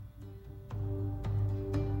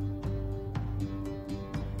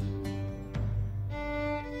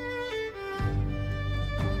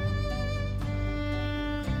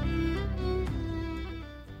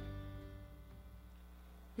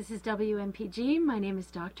This is WMPG. My name is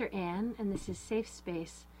Dr. Ann, and this is Safe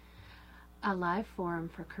Space, a live forum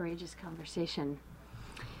for courageous conversation.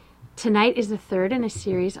 Tonight is the third in a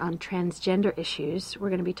series on transgender issues. We're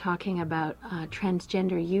going to be talking about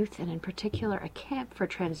transgender youth, and in particular, a camp for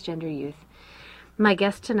transgender youth. My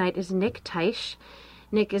guest tonight is Nick Teisch.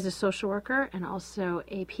 Nick is a social worker and also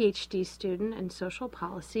a PhD student in social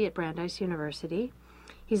policy at Brandeis University.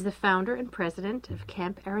 He's the founder and president of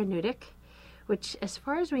Camp Eraneutic, which, as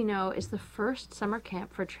far as we know, is the first summer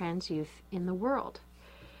camp for trans youth in the world.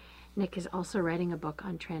 Nick is also writing a book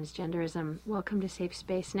on transgenderism. Welcome to Safe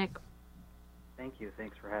Space, Nick. Thank you.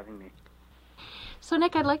 Thanks for having me. So,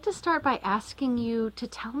 Nick, I'd like to start by asking you to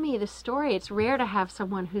tell me the story. It's rare to have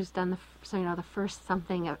someone who's done the first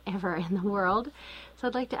something ever in the world. So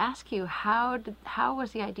I'd like to ask you, how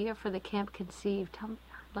was the idea for the camp conceived? Tell me.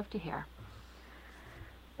 I'd love to hear.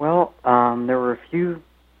 Well, there were a few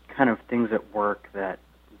kind of things at work that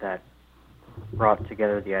brought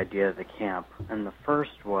together the idea of the camp. And the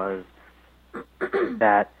first was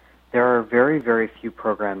that there are very, very few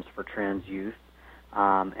programs for trans youth,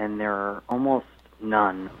 and there are almost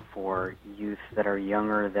none for youth that are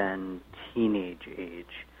younger than teenage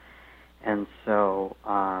age. And so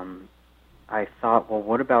I thought, well,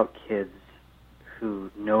 what about kids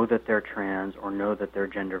who know that they're trans or know that they're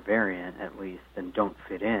gender variant, at least, and don't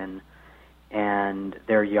fit in, and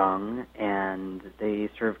they're young, and they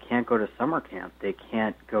sort of can't go to summer camp. They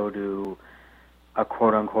can't go to a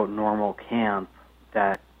quote-unquote normal camp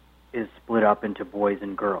that is split up into boys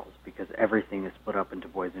and girls, because everything is split up into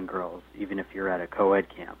boys and girls, even if you're at a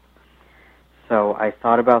co-ed camp. So I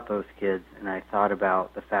thought about those kids, and I thought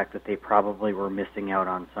about the fact that they probably were missing out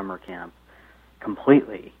on summer camp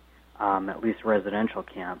completely, at least residential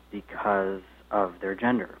camp, because of their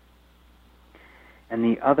gender. And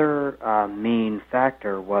the other main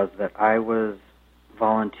factor was that I was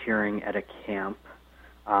volunteering at a camp,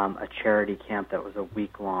 a charity camp that was a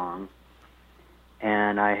week long,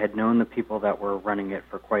 and I had known the people that were running it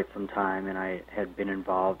for quite some time, and I had been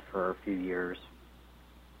involved for a few years.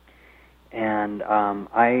 And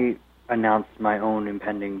I announced my own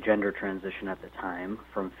impending gender transition at the time,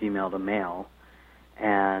 from female to male.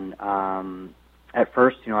 And at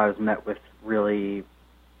first, I was met with really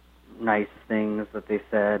nice things that they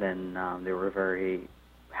said, and they were very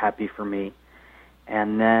happy for me.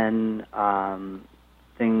 And then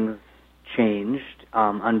things changed,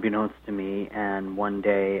 unbeknownst to me, and one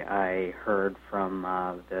day I heard from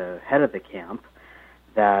the head of the camp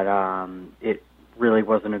that it really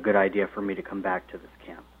wasn't a good idea for me to come back to this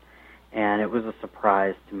camp. And it was a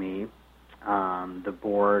surprise to me. The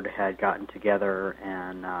board had gotten together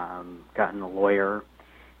and gotten a lawyer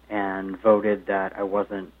and voted that I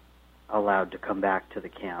wasn't allowed to come back to the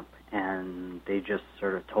camp, and they just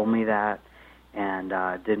sort of told me that and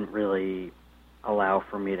didn't really allow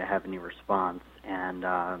for me to have any response, and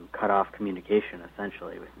cut off communication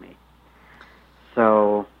essentially with me.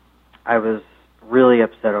 So I was really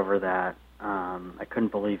upset over that. I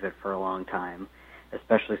couldn't believe it for a long time,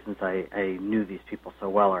 especially since I knew these people so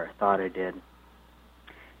well, or I thought I did.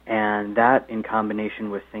 And that, in combination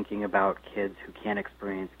with thinking about kids who can't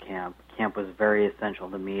experience camp was very essential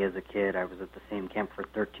to me as a kid. I was at the same camp for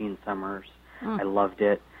 13 summers. I loved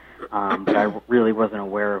it, but I really wasn't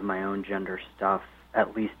aware of my own gender stuff.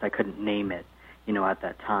 At least I couldn't name it, at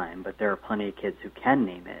that time. But there are plenty of kids who can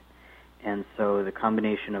name it. And so the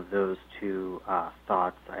combination of those two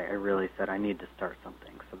thoughts, I really said I need to start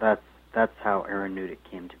something. So that's how Eraneutic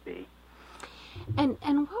came to be. And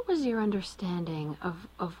what was your understanding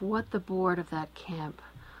of what the board of that camp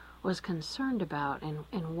was concerned about,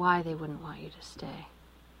 and why they wouldn't want you to stay?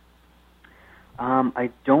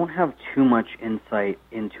 I don't have too much insight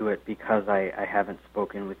into it because I haven't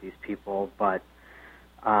spoken with these people, but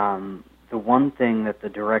the one thing that the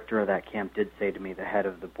director of that camp did say to me, the head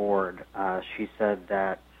of the board, she said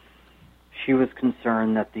that she was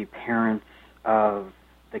concerned that the parents of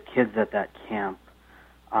the kids at that camp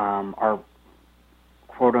are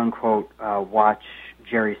quote-unquote watch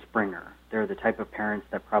Jerry Springer. They're the type of parents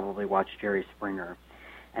that probably watch Jerry Springer.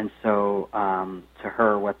 And so to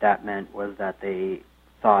her, what that meant was that they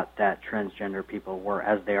thought that transgender people were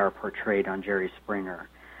as they are portrayed on Jerry Springer.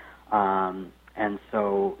 And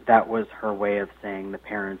so that was her way of saying the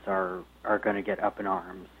parents are going to get up in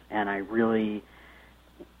arms. And I really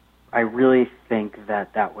think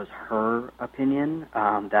that was her opinion.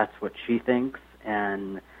 That's what she thinks,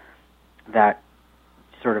 and that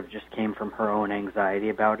sort of just came from her own anxiety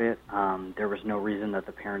about it. There was no reason that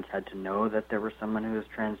the parents had to know that there was someone who was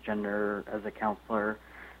transgender as a counselor.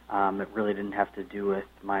 It really didn't have to do with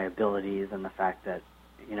my abilities and the fact that,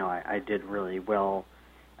 I did really well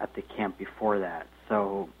at the camp before that.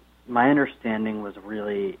 So my understanding was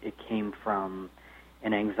really it came from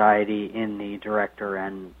an anxiety in the director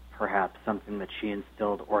and perhaps something that she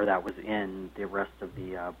instilled or that was in the rest of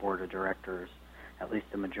the board of directors, at least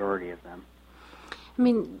the majority of them. I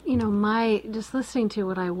mean, just listening to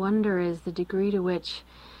what I wonder is the degree to which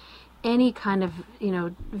any kind of,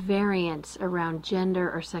 variance around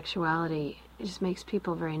gender or sexuality just makes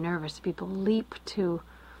people very nervous. People leap to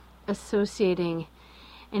associating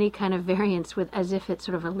any kind of variance with as if it's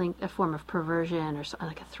sort of a form of perversion or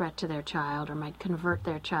like a threat to their child or might convert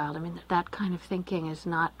their child. I mean, that kind of thinking is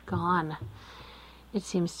not gone, it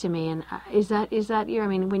seems to me. And is that your, I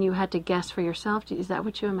mean, when you had to guess for yourself, is that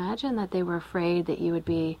what you imagine, that they were afraid that you would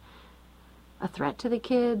be a threat to the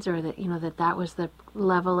kids, or that that was the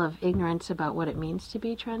level of ignorance about what it means to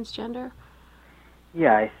be transgender?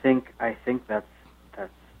 Yeah, I think that's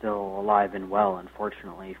still alive and well,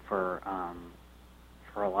 unfortunately, for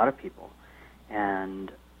a lot of people,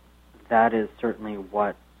 and that is certainly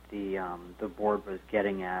what the board was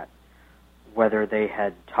getting at. Whether they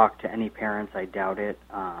had talked to any parents, I doubt it,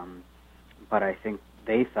 but I think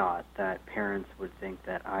they thought that parents would think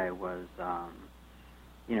that I was,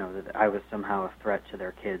 that I was somehow a threat to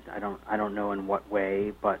their kids. I don't know in what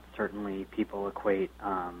way, but certainly people equate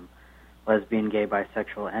lesbian, gay,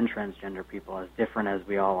 bisexual, and transgender people, as different as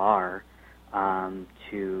we all are,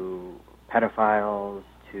 to pedophiles,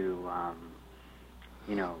 to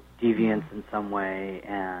deviants in some way,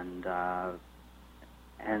 and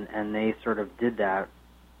they sort of did that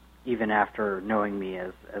even after knowing me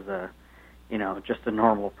as a just a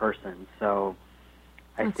normal person. So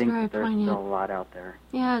I think that there's still a lot out there.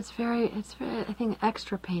 Yeah, it's very, I think,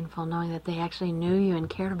 extra painful knowing that they actually knew you and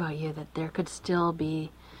cared about you, that there could still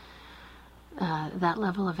be that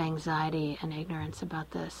level of anxiety and ignorance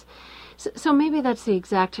about this. So maybe that's the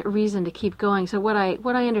exact reason to keep going. So what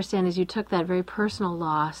I understand is you took that very personal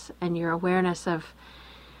loss and your awareness of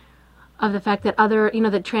the fact that that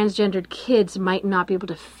transgendered kids might not be able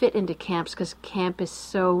to fit into camps because camp is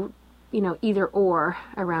so, either or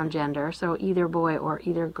around gender, so either boy or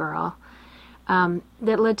either girl,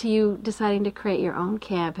 that led to you deciding to create your own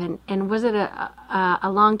camp. And was it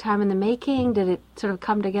a long time in the making? Did it sort of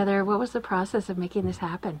come together? What was the process of making this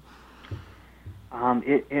happen?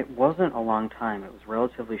 It wasn't a long time. It was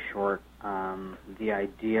relatively short. The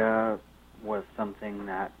idea was something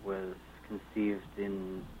that was conceived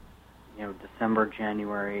in December,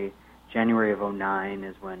 January of 2009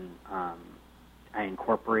 is when I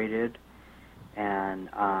incorporated and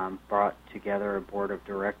brought together a board of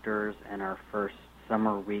directors, and our first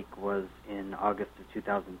summer week was in August of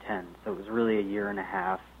 2010. So it was really a year and a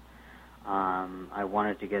half. I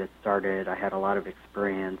wanted to get it started. I had a lot of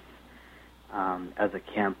experience as a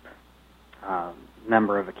camp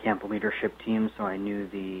member of a camp leadership team, so I knew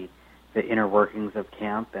the inner workings of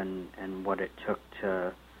camp and what it took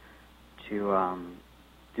to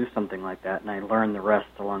do something like that, and I learned the rest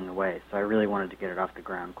along the way. So I really wanted to get it off the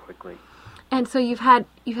ground quickly. And so you've had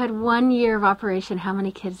 1 year of operation. How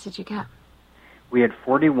many kids did you get? We had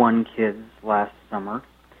 41 kids last summer,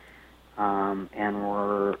 and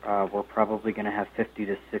we're probably going to have 50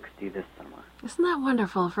 to 60 this summer. Isn't that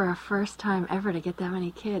wonderful for a first time ever to get that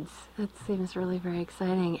many kids? That seems really very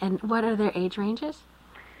exciting. And what are their age ranges?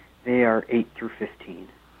 They are 8 through 15.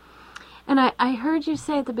 And I heard you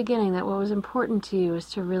say at the beginning that what was important to you is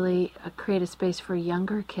to really create a space for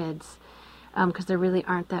younger kids, because there really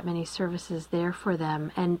aren't that many services there for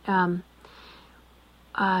them. And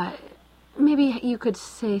maybe you could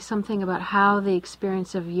say something about how the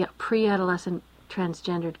experience of pre-adolescent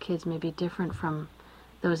transgendered kids may be different from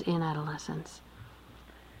those in adolescence.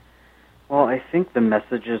 Well, I think the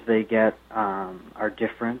messages they get are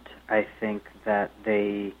different. I think that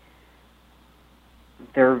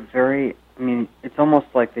they're very, it's almost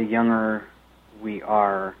like the younger we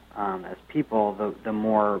are as people, the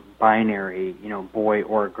more binary, boy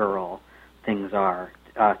or girl things are.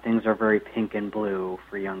 Things are very pink and blue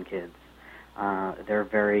for young kids. They're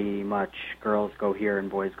very much girls go here and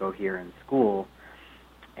boys go here in school.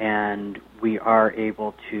 And we are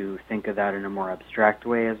able to think of that in a more abstract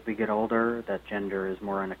way as we get older, that gender is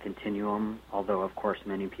more on a continuum, although, of course,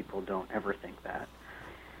 many people don't ever think that.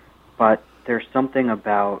 But there's something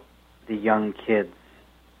about the young kids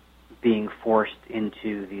being forced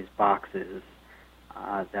into these boxes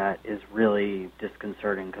that is really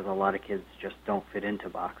disconcerting, because a lot of kids just don't fit into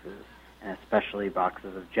boxes, and especially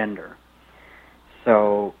boxes of gender.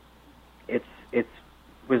 So it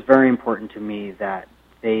was very important to me that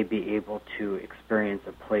they be able to experience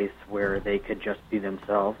a place where they could just be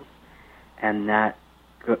themselves, and that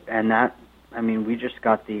I mean, we just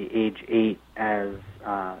got the age 8 as,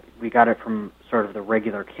 we got it from sort of the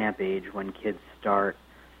regular camp age when kids start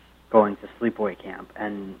going to sleepaway camp.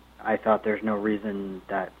 And I thought there's no reason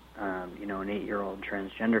that, an 8-year-old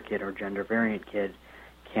transgender kid or gender variant kid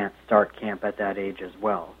can't start camp at that age as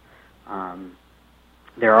well.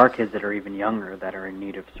 There are kids that are even younger that are in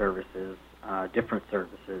need of services, different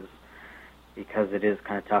services, because it is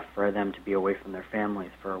kind of tough for them to be away from their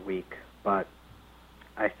families for a week. But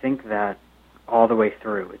I think that all the way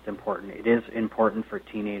through, it's important. It is important for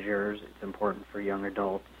teenagers. It's important for young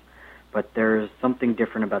adults. But there's something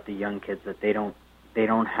different about the young kids that they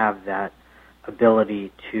don't have that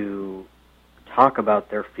ability to talk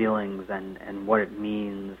about their feelings and what it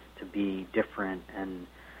means to be different, and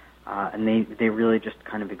they really just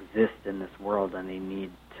kind of exist in this world, and they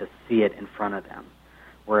need to see it in front of them.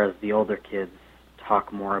 Whereas the older kids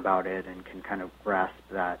talk more about it and can kind of grasp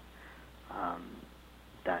that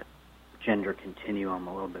that gender continuum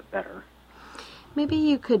a little bit better. Maybe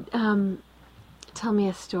you could tell me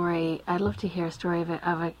a story. I'd love to hear a story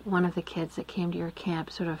of one of the kids that came to your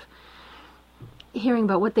camp, sort of hearing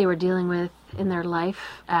about what they were dealing with in their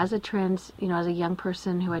life as a trans, as a young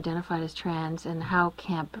person who identified as trans, and how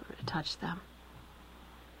camp touched them.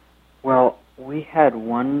 Well, we had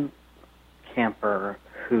one camper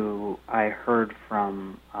who I heard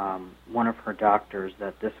from one of her doctors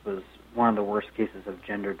that this was one of the worst cases of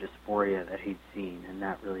gender dysphoria that he'd seen, and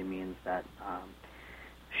that really means that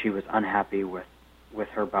she was unhappy with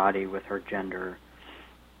her body, with her gender,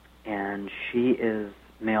 and she is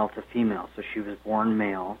male to female, so she was born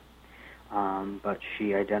male, but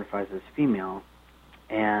she identifies as female,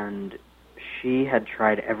 and she had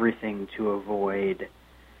tried everything to avoid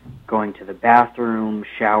going to the bathroom,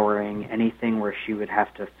 showering, anything where she would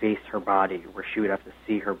have to face her body, where she would have to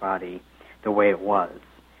see her body the way it was.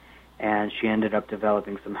 And she ended up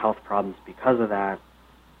developing some health problems because of that.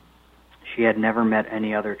 She had never met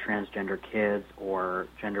any other transgender kids or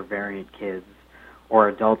gender variant kids, or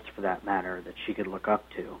adults for that matter, that she could look up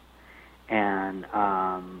to. And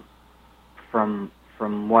from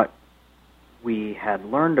what we had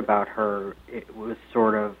learned about her, it was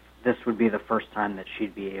sort of, this would be the first time that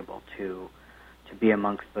she'd be able to be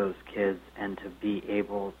amongst those kids and to be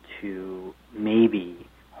able to maybe,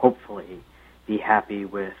 hopefully, be happy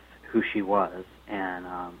with who she was and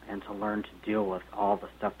to learn to deal with all the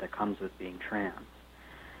stuff that comes with being trans.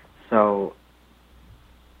 So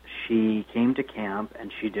she came to camp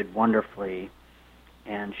and she did wonderfully,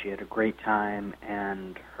 and she had a great time,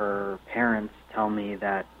 and her parents tell me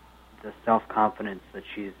that the self-confidence that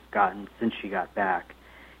she's gotten since she got back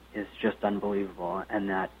is just unbelievable, and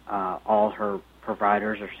that all her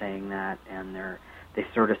providers are saying that, and they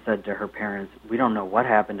sort of said to her parents, we don't know what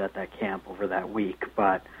happened at that camp over that week,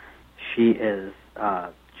 but she is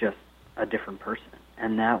just a different person.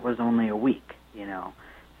 And that was only a week,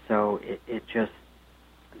 So it just,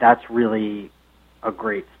 that's really a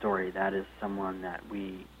great story. That is someone that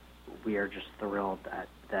we are just thrilled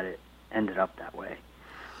that it ended up that way,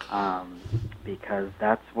 because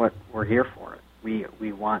that's what we're here for.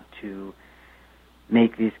 We want to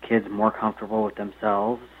make these kids more comfortable with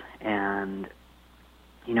themselves, and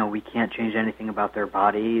we can't change anything about their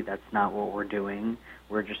body. That's not what we're doing.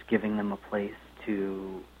 We're just giving them a place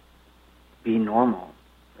to be normal,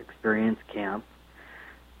 experience camp,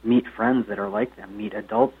 meet friends that are like them, meet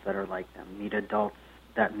adults that are like them, meet adults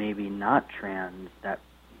that may be not trans, that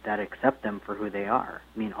accept them for who they are.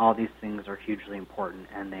 I mean, all these things are hugely important,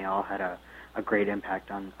 and they all had a great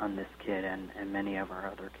impact on this kid and many of our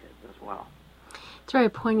other kids as well. It's very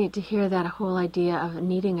poignant to hear that whole idea of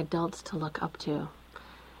needing adults to look up to.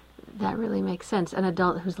 That really makes sense. An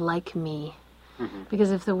adult who's like me. Mm-hmm.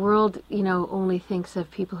 Because if the world, only thinks of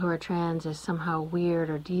people who are trans as somehow weird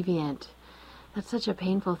or deviant, that's such a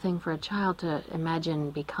painful thing for a child to imagine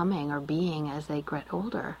becoming or being as they get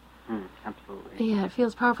older. Absolutely. Yeah, it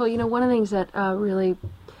feels powerful. One of the things that really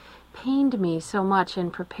pained me so much in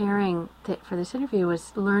preparing for this interview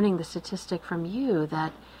was learning the statistic from you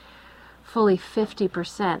that fully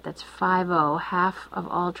 50%, that's 50, half of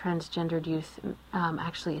all transgendered youth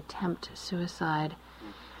actually attempt suicide.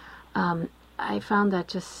 I found that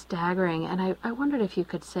just staggering, and I wondered if you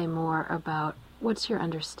could say more about what's your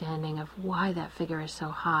understanding of why that figure is so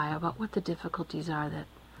high, about what the difficulties are that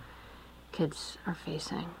kids are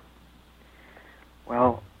facing.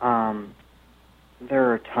 Well, there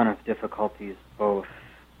are a ton of difficulties, both,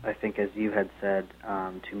 I think, as you had said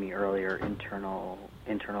to me earlier,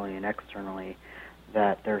 internally and externally,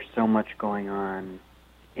 that there's so much going on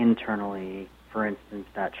internally. For instance,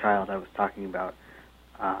 that child I was talking about,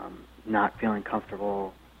 not feeling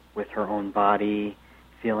comfortable with her own body,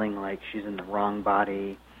 feeling like she's in the wrong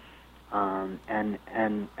body.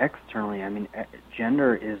 And externally, I mean,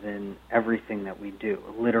 gender is in everything that we do.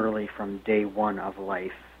 Literally from day one of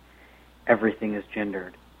life, everything is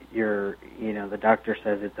gendered. The doctor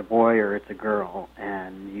says it's a boy or it's a girl,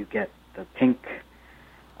 and you get the pink,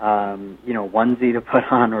 onesie to put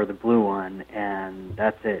on or the blue one, and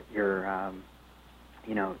that's it. You're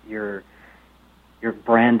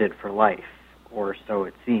branded for life, or so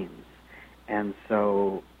it seems. And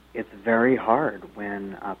so it's very hard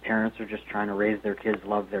when parents are just trying to raise their kids,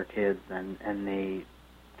 love their kids, and they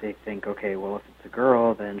think, okay, well, if it's a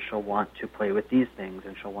girl, then she'll want to play with these things,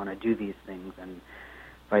 and she'll want to do these things, and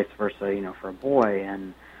vice versa, for a boy.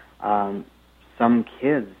 And some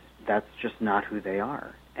kids, that's just not who they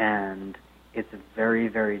are. And it's very,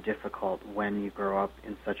 very difficult when you grow up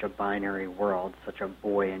in such a binary world, such a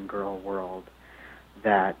boy and girl world,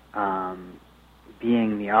 that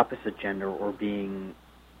being the opposite gender or being,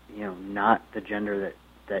 not the gender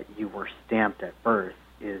that you were stamped at birth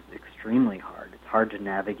is extremely hard. It's hard to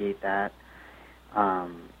navigate that.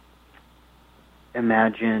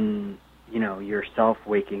 Imagine, yourself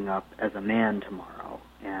waking up as a man tomorrow,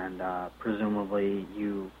 and presumably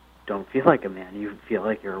you don't feel like a man. You feel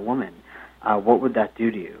like you're a woman. What would that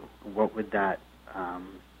do to you? What would that,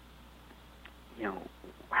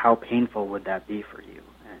 how painful would that be for you?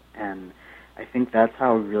 And I think that's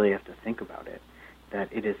how we really have to think about it,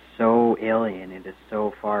 that it is so alien, it is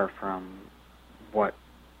so far from what,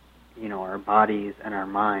 our bodies and our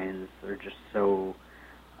minds are just so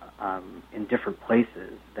in different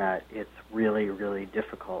places that it's really, really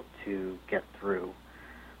difficult to get through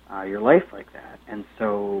your life like that. And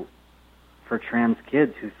so for trans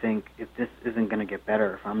kids who think, if this isn't going to get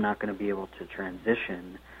better, if I'm not going to be able to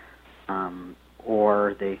transition,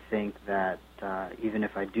 or they think that even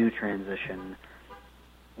if I do transition,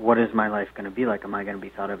 what is my life going to be like? Am I going to be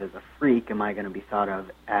thought of as a freak? Am I going to be thought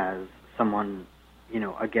of as someone,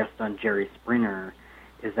 a guest on Jerry Springer?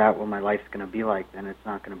 Is that what my life's going to be like? Then it's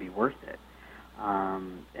not going to be worth it.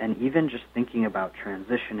 And even just thinking about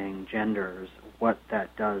transitioning genders, what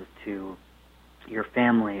that does to your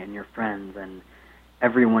family and your friends and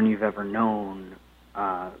everyone you've ever known,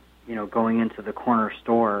 going into the corner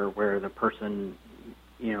store where the person,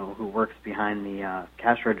 who works behind the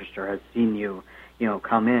cash register has seen you,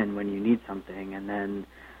 come in when you need something, and then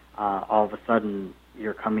all of a sudden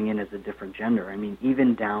you're coming in as a different gender. I mean,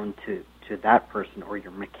 even down to that person or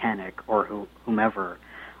your mechanic or whomever.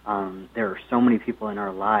 There are so many people in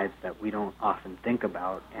our lives that we don't often think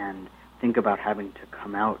about, and think about having to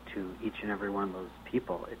come out to each and every one of those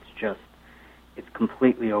people. It's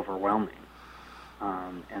completely overwhelming.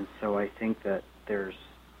 And so I think that there's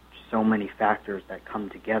so many factors that come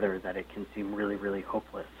together that it can seem really, really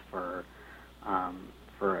hopeless for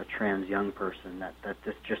a trans young person that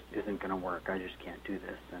this just isn't going to work. I just can't do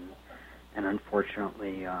this. And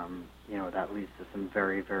unfortunately, that leads to some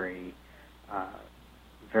very, very,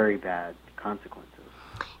 very bad consequences.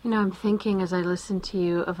 I'm thinking as I listen to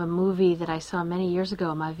you of a movie that I saw many years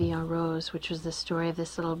ago, Ma Vie en Rose, which was the story of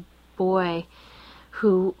this little boy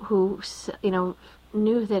who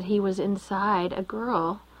knew that he was inside a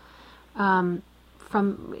girl from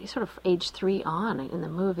sort of age 3 on in the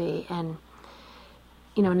movie. And,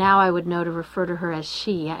 now I would know to refer to her as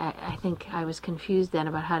she. I think I was confused then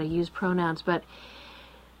about how to use pronouns, but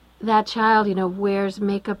that child, wears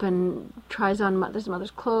makeup and tries on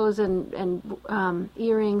mother's clothes and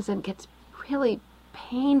earrings and gets really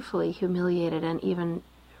painfully humiliated and even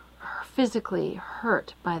physically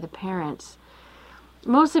hurt by the parents.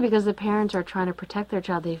 Mostly because the parents are trying to protect their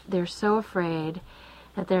child. They're so afraid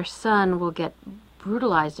that their son will get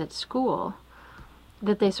brutalized at school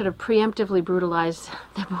that they sort of preemptively brutalize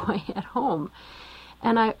the boy at home.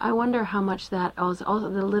 And I wonder how much that also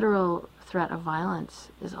the literal threat of violence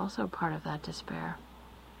is also part of that despair.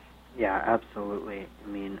 Yeah, absolutely. I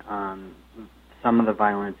mean, some of the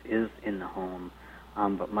violence is in the home,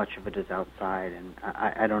 but much of it is outside. And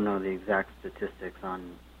I don't know the exact statistics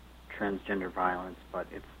on transgender violence, but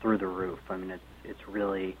it's through the roof. I mean, it's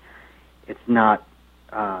really, it's not,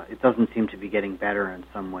 it doesn't seem to be getting better in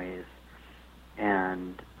some ways.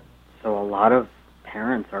 And so a lot of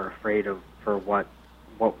parents are afraid for what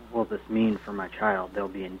will this mean for my child? They'll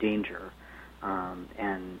be in danger.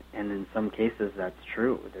 And in some cases that's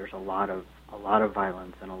true. There's a lot of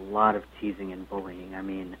violence and a lot of teasing and bullying. I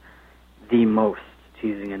mean, the most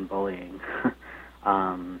teasing and bullying.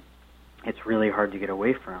 It's really hard to get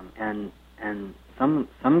away from. And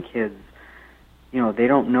some kids, they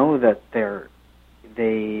don't know that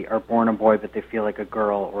they are born a boy but they feel like a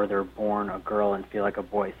girl, or they're born a girl and feel like a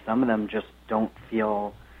boy. Some of them just don't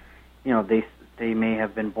feel, they they may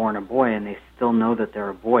have been born a boy and they still know that they're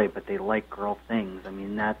a boy, but they like girl things. I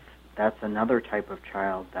mean, that's another type of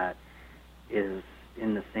child that is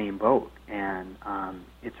in the same boat, and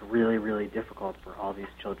it's really, really difficult for all these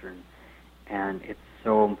children. And it's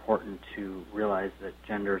so important to realize that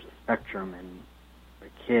gender is a spectrum, and a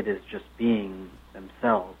kid is just being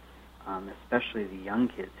themselves, especially the young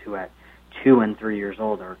kids who at 2 and 3 years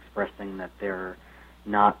old are expressing that they're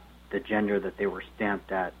not the gender that they were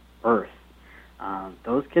stamped at birth.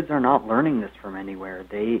 Those kids are not learning this from anywhere.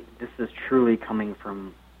 This is truly coming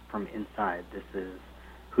from inside. This is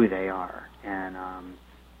who they are, and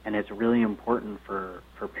it's really important for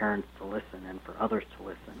parents to listen and for others to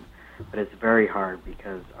listen. But it's very hard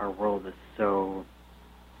because our world is so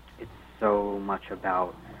much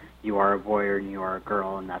about you are a boy or you are a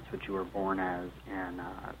girl, and that's what you were born as, and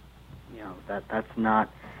that's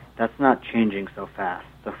not changing so fast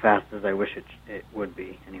as I wish it would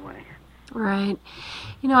be anyway. Right.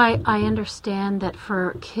 I understand that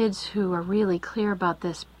for kids who are really clear about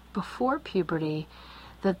this before puberty,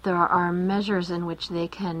 that there are measures in which they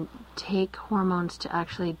can take hormones to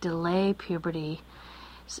actually delay puberty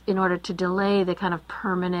in order to delay the kind of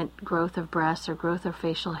permanent growth of breasts or growth of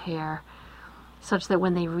facial hair, such that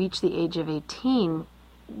when they reach the age of 18,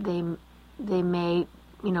 they may,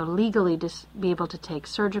 legally be able to take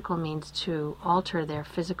surgical means to alter their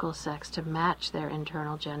physical sex to match their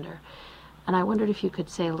internal gender. And I wondered if you could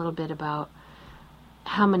say a little bit about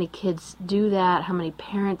how many kids do that, how many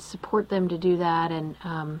parents support them to do that, and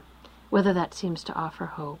whether that seems to offer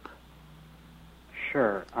hope.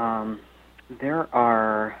 Sure. There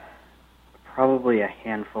are probably a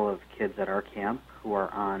handful of kids at our camp who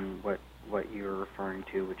are on what you're referring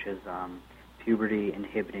to, which is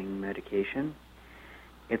puberty-inhibiting medication.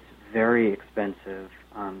 It's very expensive.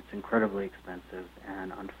 It's incredibly expensive,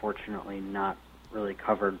 and unfortunately not really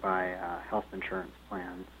covered by health insurance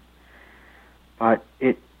plans. But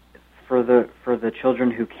for the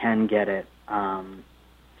children who can get it,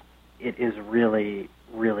 it is really,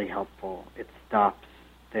 really helpful. It stops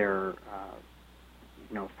their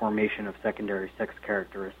formation of secondary sex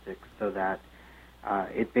characteristics, so that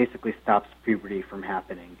it basically stops puberty from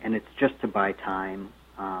happening. And it's just to buy time.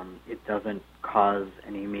 It doesn't cause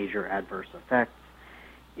any major adverse effects.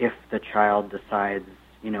 If the child decides,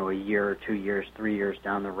 a year or 2 years, 3 years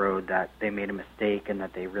down the road that they made a mistake and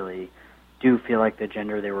that they really do feel like the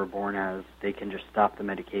gender they were born as, they can just stop the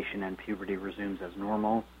medication and puberty resumes as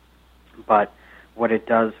normal. But what it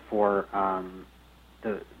does for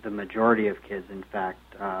the majority of kids, in fact,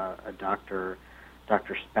 a Dr.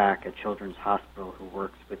 Spack at Children's Hospital, who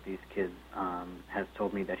works with these kids, has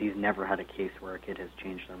told me that he's never had a case where a kid has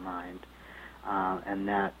changed their mind, and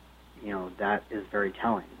that is very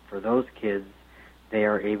telling. For those kids, they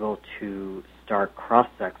are able to start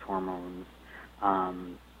cross-sex hormones,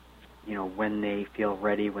 when they feel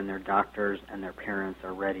ready, when their doctors and their parents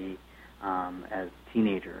are ready as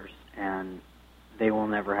teenagers, and they will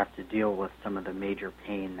never have to deal with some of the major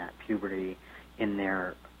pain that puberty in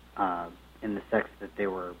the sex that they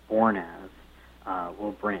were born as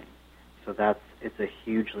will bring. So it's a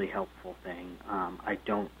hugely helpful thing. I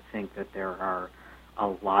don't think that there are a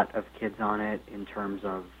lot of kids on it in terms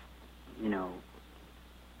of,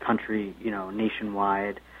 country,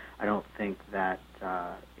 nationwide. I don't think that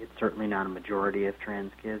it's certainly not a majority of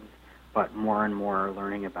trans kids, but more and more are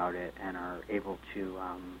learning about it and are able to,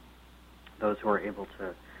 those who are able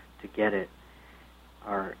to get it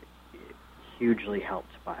are hugely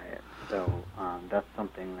helped by it. So that's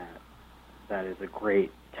something that is a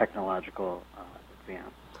great technological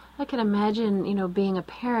advance. I can imagine, being a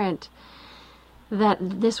parent, that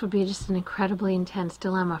this would be just an incredibly intense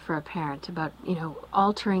dilemma for a parent about,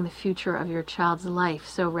 altering the future of your child's life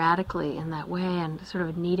so radically in that way and sort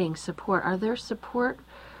of needing support. Are there support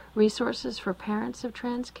resources for parents of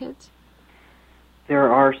trans kids?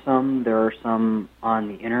 There are some on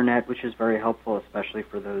the internet, which is very helpful, especially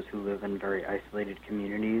for those who live in very isolated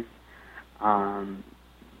communities.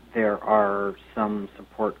 There are some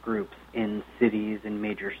support groups in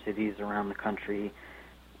major cities around the country.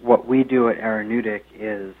 What we do at Araneutic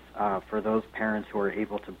is, for those parents who are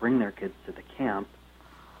able to bring their kids to the camp,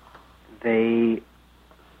 they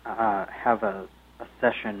have a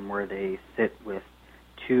session where they sit with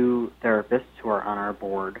 2 therapists who are on our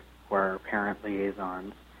board, who are parent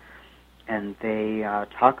liaisons, and they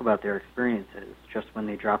talk about their experiences just when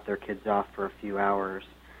they drop their kids off for a few hours.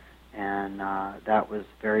 And that was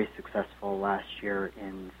very successful last year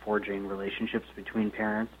in forging relationships between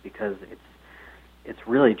parents, because it's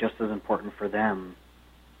really just as important for them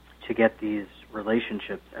to get these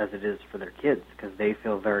relationships as it is for their kids, because they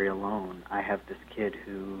feel very alone. I have this kid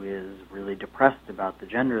who is really depressed about the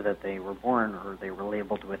gender that they were born or they were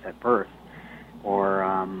labeled with at birth,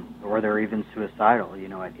 or they're even suicidal,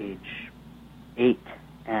 at age 8,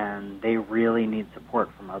 and they really need support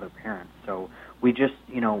from other parents. So we just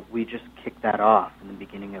kick that off in the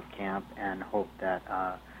beginning of camp and hope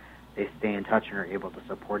that they stay in touch and are able to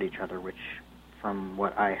support each other, which, from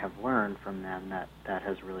what I have learned from them, that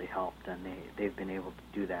has really helped, and they've been able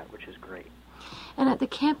to do that, which is great. And at the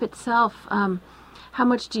camp itself, how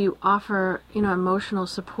much do you offer, emotional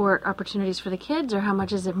support opportunities for the kids, or how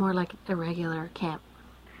much is it more like a regular camp?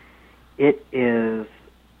 It is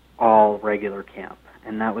all regular camp,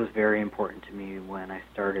 and that was very important to me when I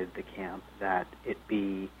started the camp, that it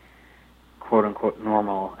be quote-unquote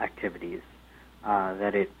normal activities,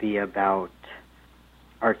 that it be about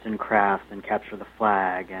arts and crafts and capture the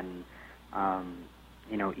flag and,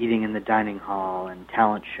 eating in the dining hall and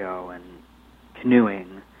talent show and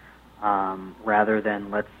canoeing, rather than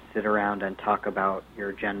let's sit around and talk about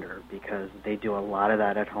your gender, because they do a lot of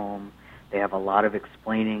that at home. They have a lot of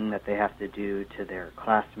explaining that they have to do to their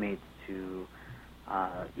classmates, to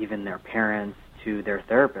even their parents, to their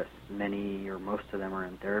therapists. Many or most of them are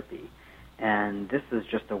in therapy. And this is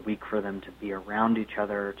just a week for them to be around each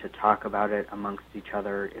other, to talk about it amongst each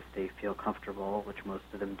other if they feel comfortable, which most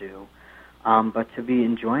of them do, but to be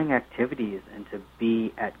enjoying activities and to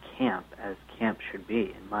be at camp as camp should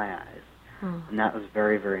be, in my eyes. And that was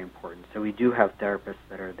very, very important. So we do have therapists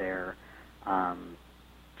that are there,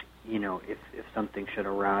 if something should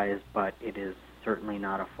arise, but it is certainly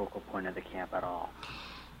not a focal point of the camp at all.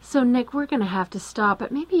 So, Nick, we're going to have to stop,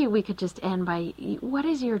 but maybe we could just end by, what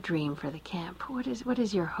is your dream for the camp? What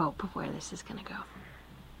is your hope of where this is going to go?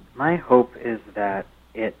 My hope is that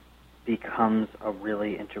it becomes a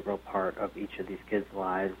really integral part of each of these kids'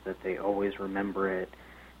 lives, that they always remember it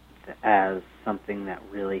as something that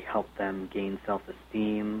really helped them gain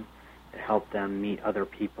self-esteem, that helped them meet other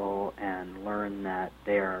people and learn that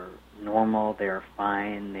they are normal, they are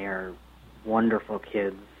fine, they are wonderful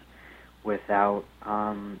kids, without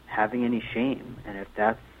having any shame. And if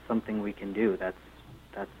that's something we can do, that's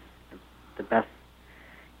the best,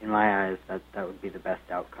 in my eyes, that would be the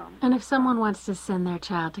best outcome. And if someone wants to send their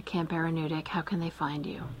child to Camp Aranutic, how can they find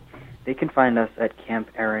you? They can find us at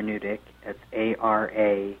Camp Aranutic. It's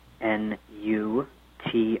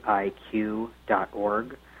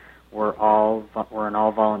ARANUTIQ.org. We're an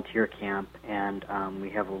all-volunteer camp, and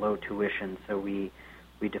we have a low tuition, so we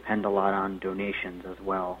depend a lot on donations as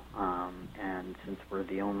well. And since we're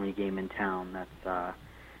the only game in town, that's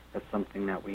something that we